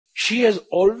she has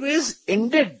always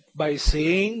ended by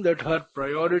saying that her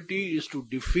priority is to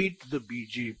defeat the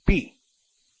BJP,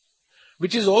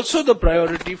 which is also the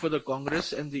priority for the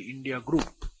Congress and the India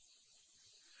group.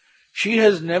 She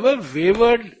has never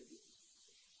wavered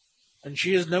and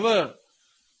she has never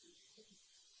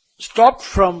stopped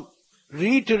from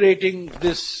reiterating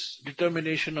this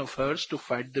determination of hers to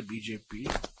fight the BJP.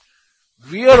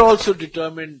 We are also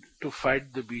determined to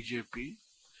fight the BJP.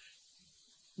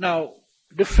 Now,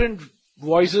 different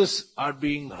voices are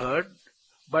being heard,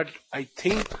 but I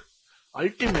think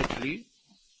ultimately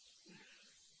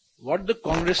what the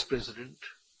Congress president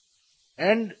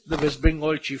and the West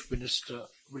Bengal chief minister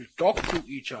will talk to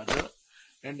each other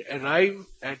and arrive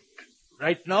at,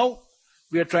 right now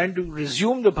we are trying to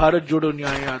resume the Bharat Jodo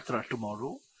Nyaya Yatra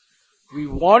tomorrow. We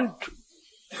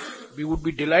would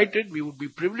be delighted, we would be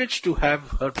privileged to have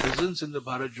her presence in the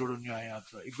Bharat Jodo Nyaya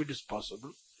Yatra, if it is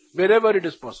possible, wherever it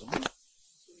is possible.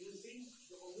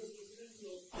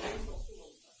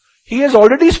 He has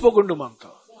already spoken to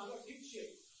Mamata.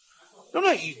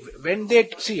 No, when they,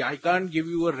 see, I can't give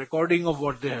you a recording of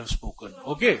what they have spoken,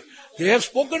 okay? They have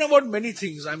spoken about many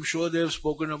things. I'm sure they have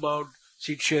spoken about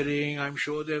seat sharing, I'm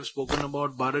sure they have spoken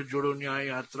about Bharat Jodo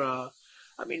Nyaya Yatra.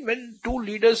 I mean, when two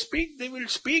leaders speak, they will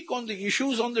speak on the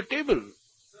issues on the table.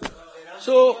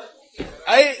 So,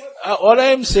 all I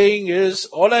am saying is,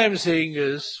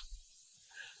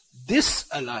 this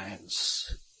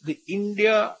alliance, the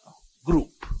India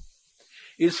group,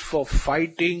 is for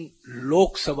fighting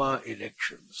Lok Sabha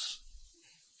elections.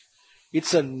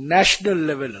 It's a national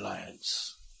level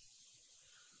alliance.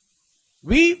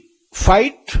 We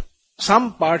fight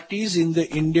some parties in the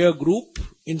India group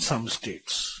in some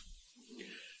states.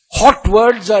 Hot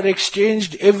words are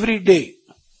exchanged every day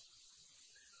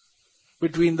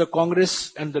between the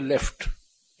Congress and the left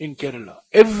in Kerala.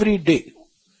 Every day.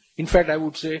 In fact, I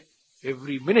would say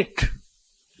every minute.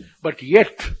 But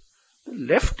yet, the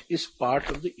left is part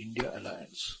of the India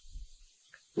alliance.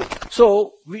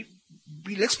 So,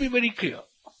 let's be very clear.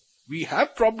 We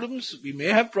have problems, we may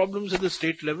have problems at the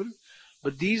state level,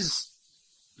 but this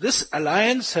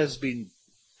alliance has been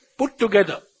put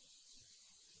together.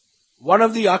 One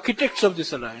of the architects of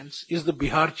this alliance is the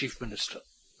Bihar Chief Minister.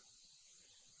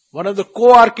 One of the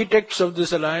co-architects of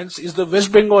this alliance is the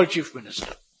West Bengal Chief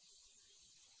Minister.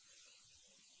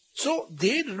 So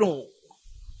they know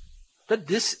that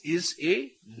this is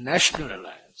a national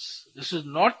alliance. This is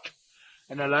not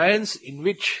an alliance in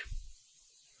which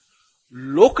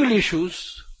local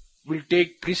issues will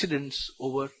take precedence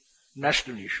over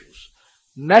national issues.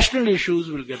 National issues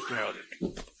will get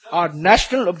priority. Our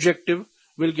national objective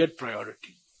will get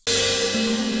priority.